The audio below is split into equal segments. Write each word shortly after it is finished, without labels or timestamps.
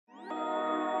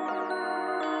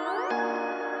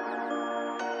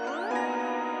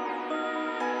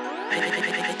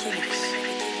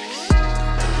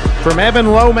From Evan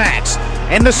Lomax.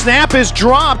 And the snap is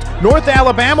dropped. North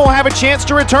Alabama will have a chance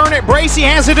to return it. Bracey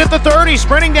has it at the 30,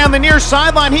 sprinting down the near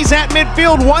sideline. He's at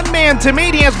midfield, one man to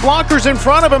meet. He has blockers in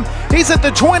front of him. He's at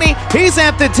the 20, he's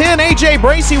at the 10. A.J.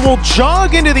 Bracey will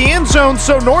jog into the end zone,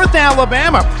 so North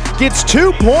Alabama gets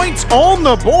 2 points on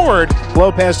the board.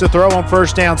 Lopez to throw on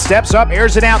first down, steps up,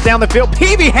 airs it out down the field.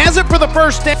 Peavy has it for the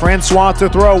first down. Francois to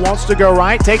throw, wants to go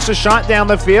right, takes a shot down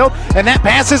the field, and that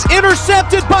pass is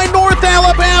intercepted by North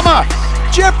Alabama.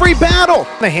 Jeffrey Battle.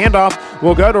 The handoff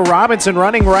will go to Robinson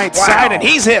running right side, and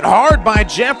he's hit hard by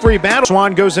Jeffrey Battle.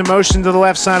 Swan goes in motion to the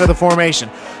left side of the formation.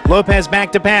 Lopez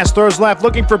back to pass, throws left,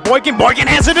 looking for Boykin. Boykin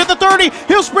has it at the 30.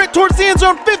 He'll sprint towards the end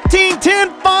zone. 15,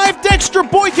 10, 5. Dexter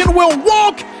Boykin will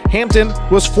walk. Hampton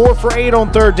was 4 for 8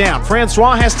 on third down.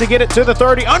 Francois has to get it to the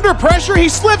 30. Under pressure, he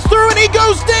slips through and he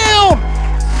goes down.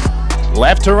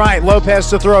 Left to right, Lopez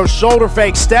to throw, shoulder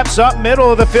fake, steps up,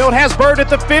 middle of the field, has Bird at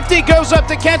the 50, goes up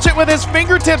to catch it with his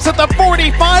fingertips at the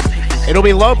 45. It'll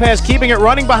be Lopez keeping it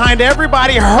running behind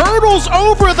everybody, hurdles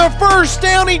over the first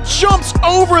down, he jumps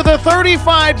over the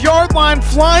 35-yard line,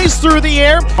 flies through the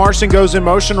air. Carson goes in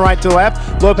motion right to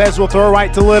left, Lopez will throw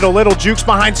right to Little. Little jukes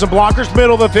behind some blockers,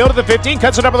 middle of the field at the 15,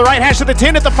 cuts it up to the right hash to the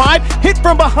 10 at the 5, hit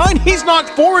from behind, he's knocked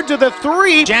forward to the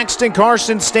 3. Jackson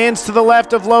Carson stands to the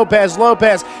left of Lopez.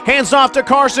 Lopez hands off to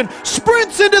Carson,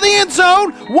 sprints into the end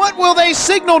zone. What will they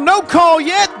signal? No call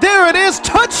yet. There it is.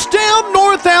 Touchdown,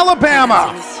 North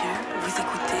Alabama.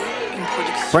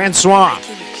 Francois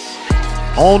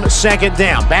on second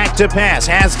down, back to pass,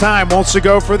 has time, wants to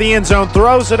go for the end zone,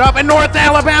 throws it up, and North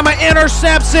Alabama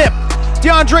intercepts it.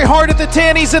 DeAndre Hart at the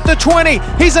 10, he's at the 20,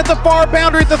 he's at the far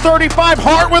boundary at the 35.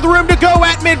 Hart with room to go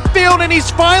at midfield, and he's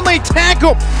finally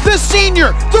tackled. The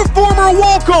senior, the former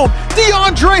walk-on,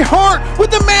 DeAndre Hart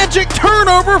with the magic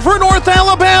turnover for North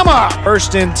Alabama.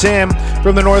 First and 10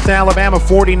 from the North Alabama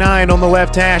 49 on the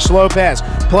left hash. Lopez,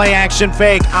 play action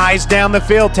fake, eyes down the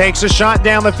field, takes a shot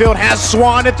down the field, has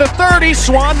Swan at the 30.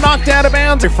 Swan knocked out of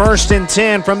bounds. First and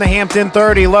 10 from the Hampton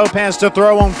 30. Lopez to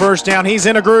throw on first down. He's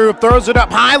in a groove, throws it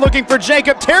up high, looking for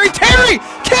Jacob Terry. Terry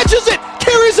catches it,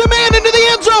 carries a man into the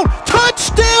end zone.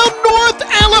 Touchdown, North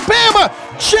Alabama.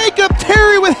 Jacob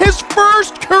Terry with his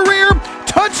first career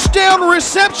touchdown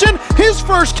reception, his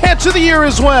first catch of the year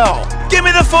as well. Give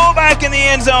me the fullback in the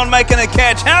end zone making a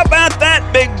catch. How about that,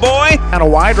 big boy? On a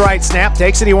wide right snap,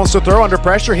 takes it, he wants to throw under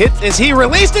pressure, hit as he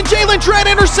released, and Jalen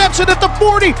Dredd interception at the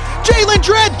 40. Jalen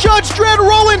Dredd, Judge Dredd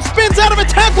rolling, spins out of a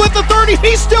tackle at the 30.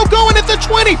 He's still going at the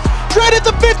 20. Dredd at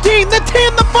the 15, the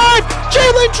 10, the 5.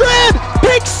 Jalen Dredd,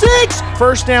 pick 6.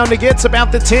 First down to gets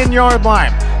about the 10-yard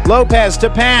line. Lopez to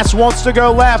pass, wants to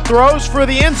go left, throws for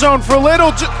the end zone for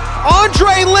Little.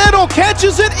 Andre Little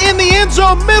catches it in the end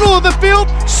zone, middle of the field,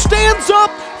 stands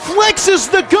up, flexes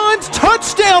the guns,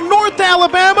 touchdown North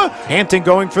Alabama. Hampton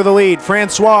going for the lead.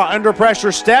 Francois under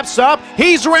pressure, steps up,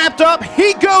 he's wrapped up,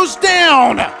 he goes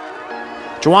down.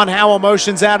 Juwan Howell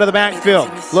motions out of the backfield.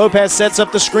 Lopez sets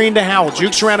up the screen to Howell.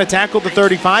 Jukes around a tackle to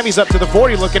 35. He's up to the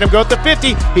 40. Look at him go at the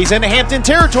 50. He's into Hampton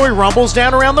territory. Rumbles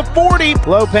down around the 40.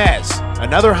 Lopez,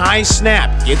 another high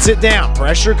snap. Gets it down.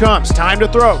 Pressure comes. Time to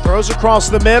throw. Throws across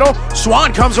the middle.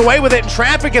 Swan comes away with it in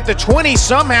traffic at the 20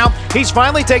 somehow. He's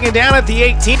finally taken down at the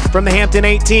 18. From the Hampton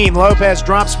 18, Lopez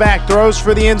drops back. Throws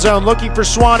for the end zone. Looking for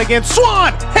Swan again.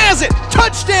 Swan has it.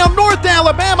 Touchdown North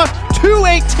Alabama.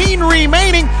 2:18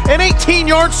 remaining. An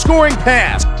 18-yard scoring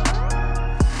pass.